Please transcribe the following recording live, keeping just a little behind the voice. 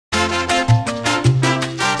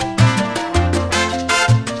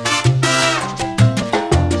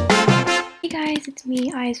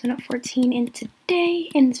guys, Went Up 14, and today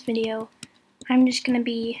in this video I'm just going to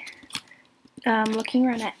be looking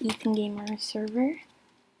around at Ethangamer Server,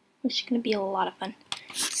 which is going to be a lot of fun.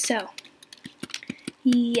 So,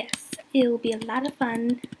 yes, it will be a lot of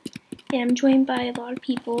fun, and I'm joined by a lot of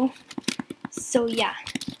people, so yeah,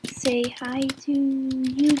 say hi to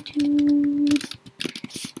YouTube.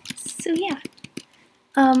 So yeah,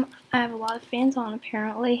 I have a lot of fans on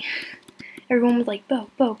apparently. Everyone was like, Bo,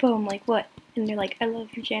 I'm like, what? And they're like, I love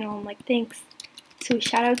your channel. I'm like, thanks. So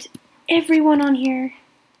shout out to everyone on here.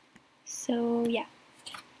 So yeah,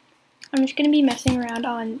 I'm just gonna be messing around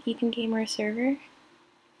on Ethangamer Server,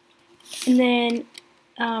 and then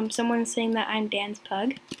someone's saying that I'm Dan's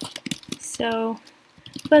pug. So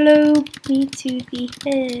follow me to the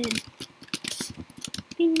head.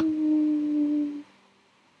 Bing.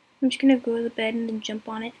 I'm just gonna go to the bed and then jump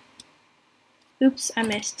on it. Oops, I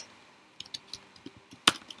missed.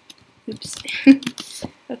 Oops.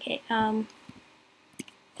 Okay,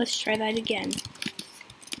 let's try that again.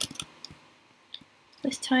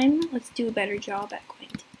 This time, let's do a better job at going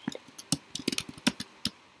to bed.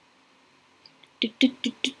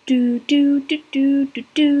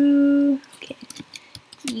 Okay.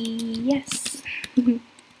 Yes.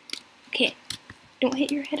 Okay. Don't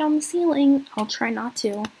hit your head on the ceiling. I'll try not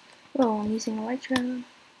to. Oh, I'm using Electro.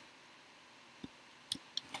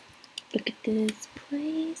 Look at this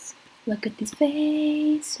place. Look at these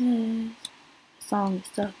faces. The song is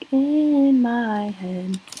stuck in my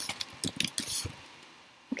head.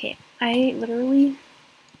 Okay, I literally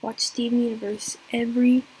watch Steven Universe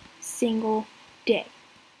every single day.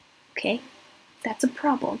 Okay? That's a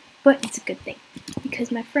problem, but it's a good thing.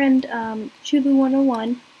 Because my friend,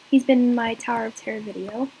 Chulu101, he's been in my Tower of Terror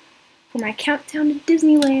video for my countdown to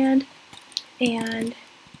Disneyland, and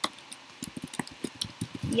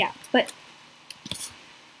yeah, but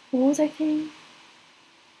what was I saying?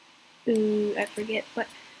 Ooh, I forget, but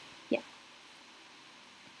yeah.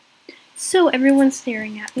 So everyone's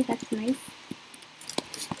staring at me, that's nice.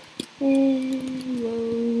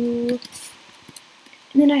 Hello.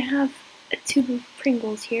 And then I have a tube of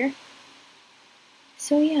Pringles here.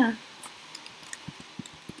 So yeah.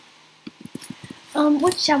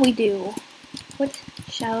 What shall we do? What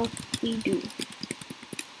shall we do?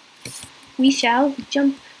 We shall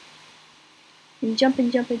jump and jump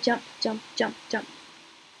and jump and jump, jump, jump, jump.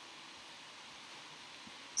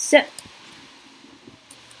 So,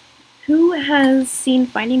 who has seen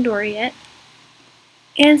Finding Dory yet?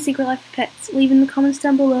 And Secret Life of Pets? Leave in the comments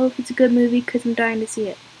down below if it's a good movie, because I'm dying to see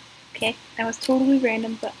it. Okay, that was totally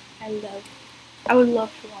random, but I would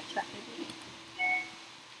love to watch that movie.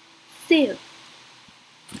 So,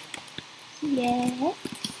 yeah.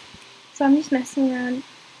 So I'm just messing around,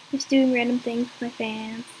 just doing random things with my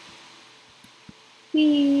fans.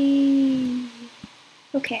 Whee!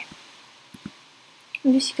 Okay.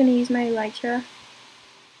 I'm just gonna use my Elytra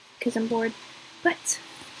because I'm bored. But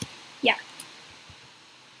yeah.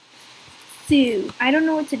 So I don't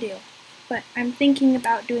know what to do, but I'm thinking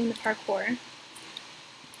about doing the parkour.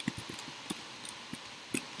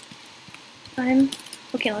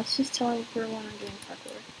 Okay, let's just tell everyone I'm doing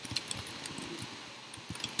parkour.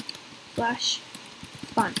 Flash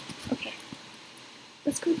fun. Okay.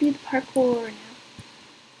 Let's go do the parkour now.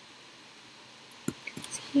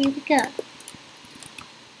 So here we go.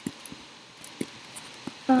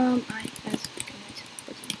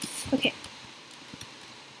 Okay.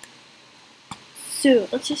 So,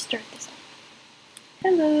 let's just start this off.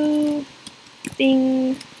 Hello.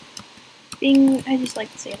 Bing. Bing. I just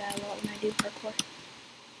like to say that a lot when I do parkour.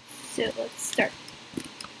 So, let's start. I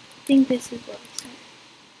think this is where we start.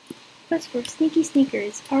 First for Sneaky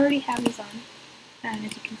Sneakers. Already have these on, as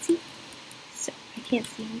you can see. So, I can't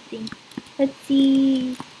see anything. Let's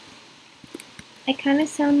see. I kind of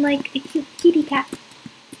sound like a cute kitty cat.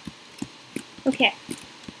 Okay.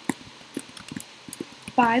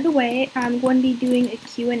 By the way, I'm going to be doing a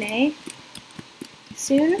Q&A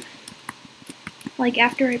soon. Like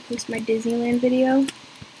after I post my Disneyland video.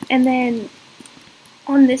 And then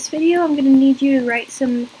on this video, I'm going to need you to write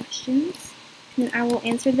some questions. And then I will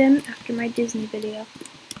answer them after my Disney video.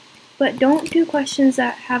 But don't do questions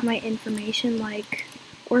that have my information, like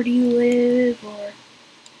where do you live or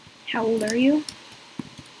how old are you?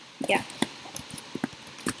 Yeah.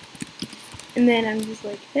 And then I'm just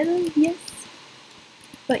like, hello, yes.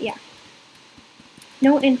 But yeah.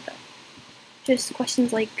 No info. Just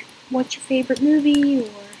questions like, what's your favorite movie?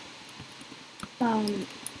 Or,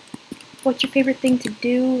 what's your favorite thing to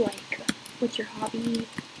do? Like, what's your hobby?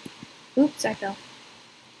 Oops, I fell.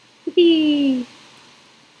 Whoopee!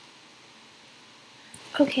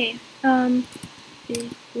 Okay,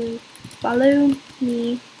 big blue follow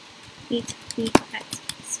me, meet me at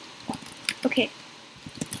spawn. Okay,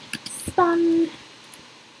 spawn.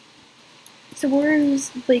 So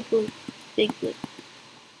where's Big Blue? Big Blue.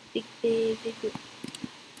 Big Blue.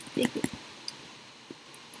 Big Blue.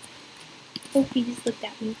 Oh, he just looked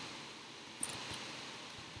at me.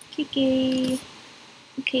 Okay.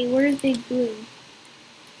 Okay, where's Big Blue?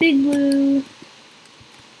 Big Blue.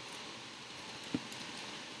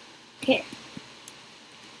 Okay.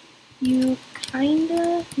 You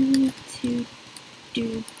kinda need to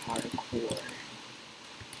do parkour.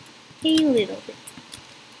 A little bit.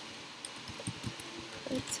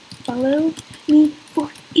 Let's follow me for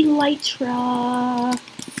elytra.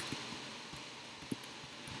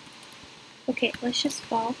 Okay, let's just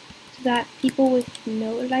fall so that people with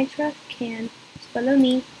no elytra can follow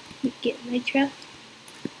me. Get elytra.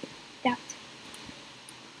 That.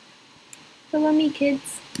 Follow me,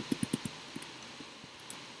 kids.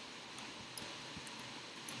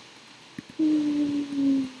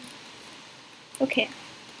 Okay.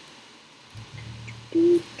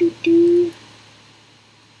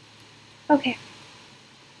 Okay.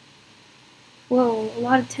 Whoa, a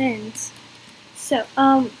lot of 10s. So,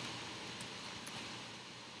 oh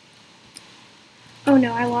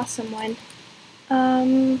no, I lost someone.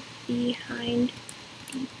 Behind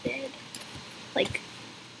the bed. Like,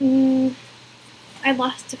 I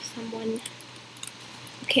lost someone.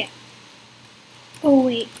 Okay. Oh,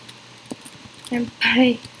 wait. I'm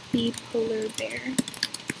by the polar bear.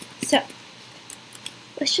 So,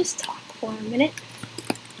 let's just talk for a minute.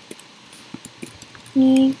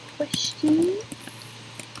 Any questions?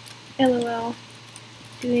 LOL.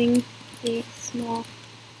 Doing a small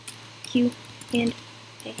Q&A.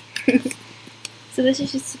 So this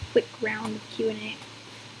is just a quick round of Q&A.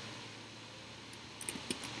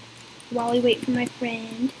 While we wait for my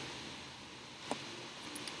friend.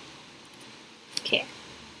 Okay.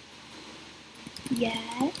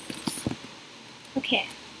 Yes. Okay.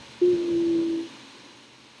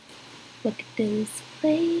 Look at this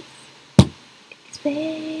place. Look at these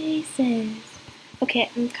faces. Okay,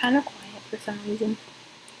 I'm kind of quiet for some reason.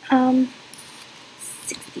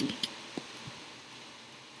 60.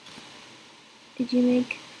 Did you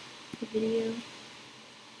make a video?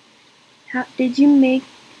 How did you make?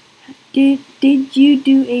 Did you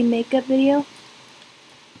do a makeup video?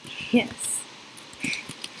 Yes.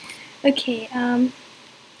 Okay.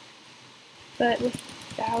 But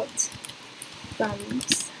without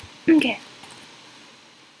thumbs. Okay.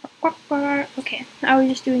 Okay. I was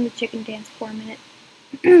just doing the chicken dance for a minute.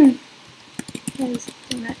 I was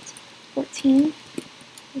doing that. 14.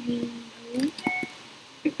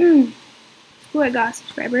 Oh, I got a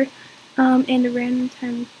subscriber. And a random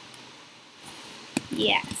time.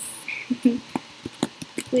 Yes.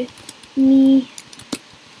 With me,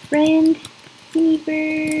 friend,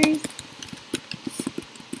 neighbors.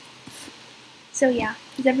 So yeah,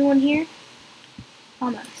 is everyone here?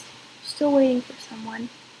 Almost. Still waiting for someone.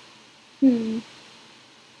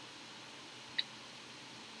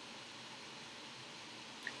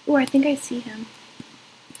 Oh, I think I see him.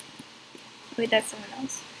 Wait, that's someone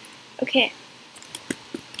else. Okay.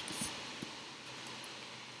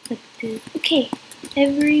 Okay,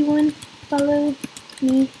 everyone follow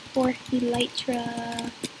me for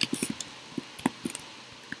elytra.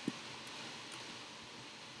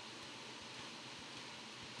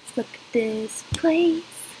 Look at this place.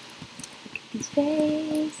 Look at these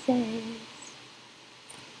faces.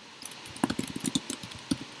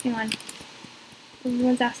 Hang on.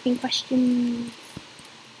 Everyone's asking questions.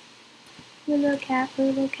 Willow cat,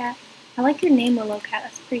 Willow cat. I like your name, Willow cat.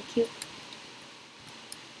 That's pretty cute.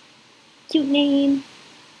 Cute name.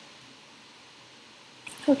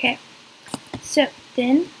 Okay. So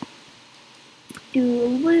then do a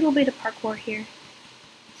little bit of parkour here.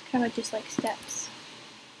 It's kind of just like steps.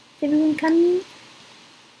 Is everyone coming?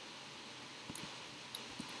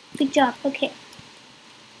 Good job. Okay.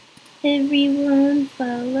 Everyone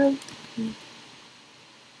follow me.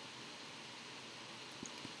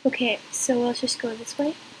 Okay, so let's just go this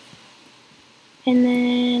way. And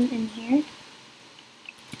then in here.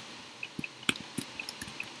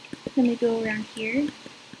 Then we go around here.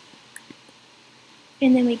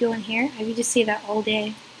 And then we go in here. I could just say that all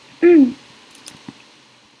day. Then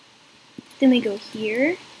we go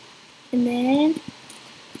here. And then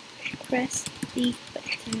press the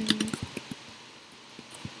button.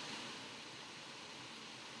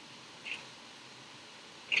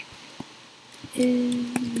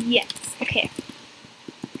 Yes, okay.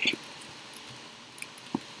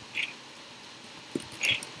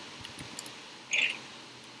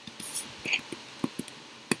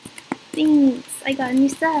 Thanks, I got a new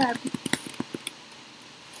sub.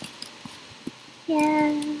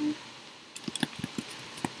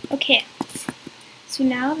 So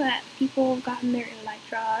now that people have gotten their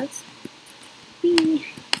elytras,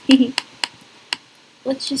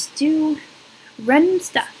 let's just do random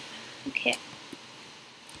stuff. Okay.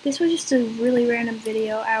 This was just a really random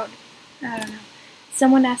video I don't know.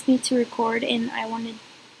 Someone asked me to record and I wanted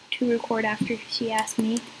to record after she asked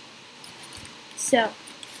me. So,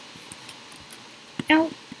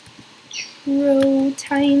 outro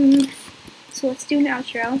time. So let's do an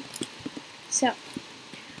outro. So,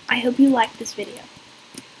 I hope you liked this video.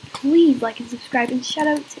 Please like and subscribe, and shout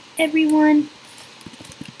out to everyone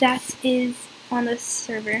that is on this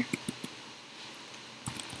server.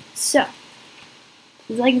 So,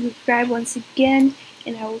 please like and subscribe once again,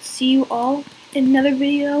 and I will see you all in another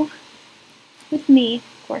video with me,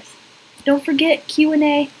 of course. Don't forget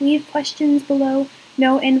Q&A, leave questions below,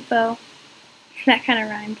 no info. That kind of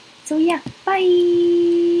rhymed. So yeah, bye!